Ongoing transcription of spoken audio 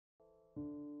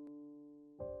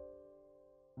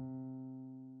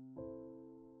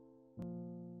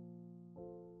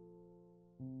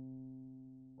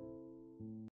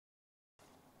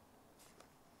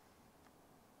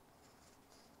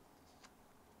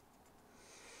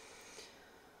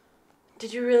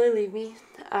Did you really leave me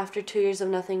after 2 years of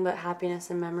nothing but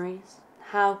happiness and memories?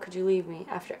 How could you leave me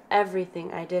after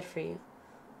everything I did for you?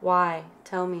 Why?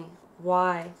 Tell me.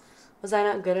 Why? Was I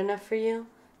not good enough for you?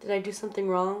 Did I do something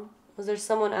wrong? Was there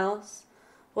someone else?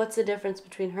 What's the difference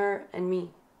between her and me?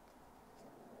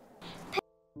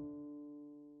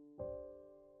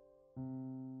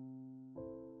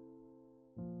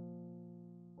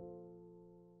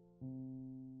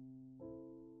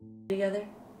 Together?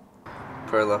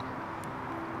 Perla,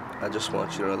 I just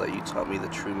want you to know that you taught me the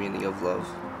true meaning of love.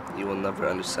 You will never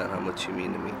understand how much you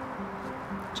mean to me.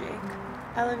 Jake,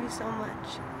 I love you so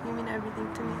much. You mean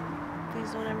everything to me.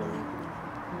 Please don't ever leave me.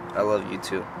 I love you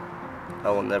too. I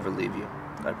will never leave you.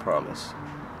 I promise.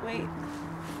 Wait.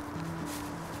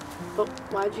 But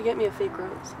why'd you get me a fake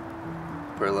rose?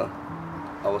 Perla,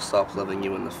 I will stop loving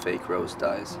you when the fake rose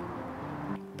dies.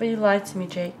 But you lied to me,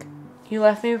 Jake. You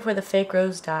left me before the fake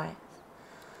rose died.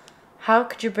 How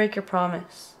could you break your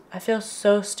promise? I feel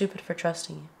so stupid for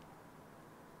trusting you.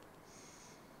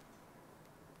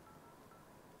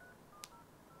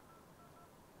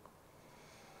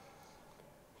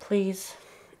 Please,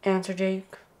 answer,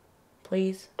 Jake.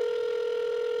 Please.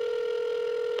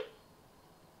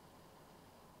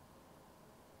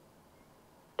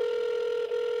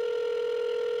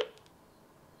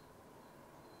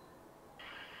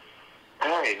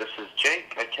 Hey, this is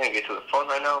Jake. I can't get to the phone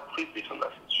right now. Please leave a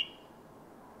message.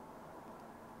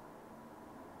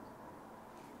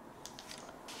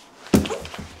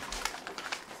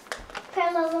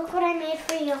 Perla, look what I made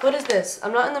for you. What is this?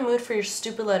 I'm not in the mood for your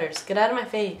stupid letters. Get out of my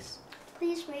face.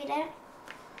 Please read it.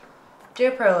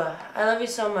 Dear Perla, I love you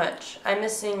so much. I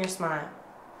miss seeing your smile.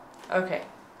 Okay,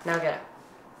 now get out.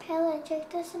 Perla, Jake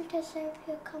doesn't deserve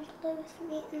you. Come play with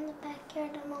me in the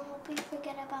backyard and Mom hope you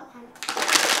forget about him.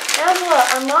 Angela,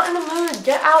 I'm not in the mood.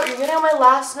 Get out. You're getting on my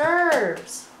last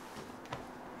nerves.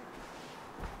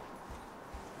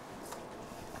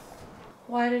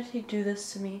 Why did he do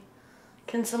this to me?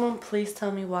 Can someone please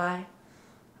tell me why?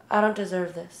 I don't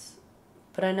deserve this,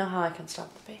 but I know how I can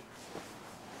stop the pain.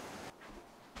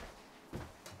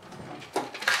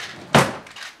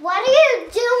 What are you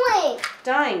doing?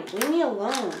 Dying, leave me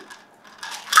alone.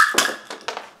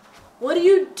 What are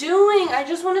you doing? I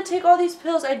just want to take all these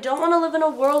pills. I don't want to live in a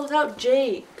world without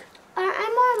Jake. Aren't I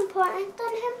more important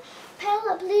than him?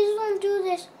 Perla, please don't do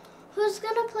this. Who's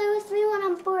gonna play with me when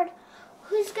I'm bored?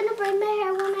 Who's gonna braid my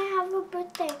hair when I have a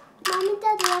birthday? Mom and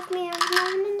Dad left me. I have no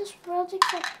one in this world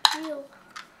except you.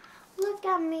 Look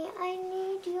at me. I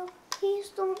need you. Please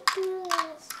don't do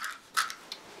this.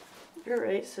 You're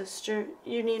right, sister.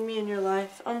 You need me in your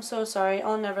life. I'm so sorry.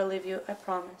 I'll never leave you. I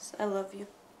promise. I love you.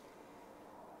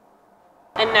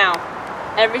 And now,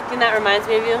 everything that reminds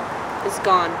me of you is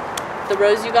gone. The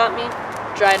rose you got me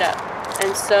dried up,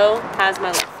 and so has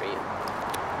my love for you.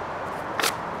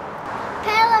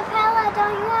 Perla,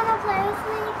 don't you want to play with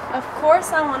me? Of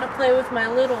course I want to play with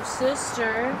my little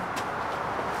sister.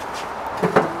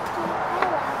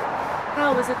 Perla.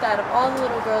 How is it that of all the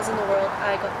little girls in the world,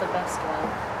 I got the best one?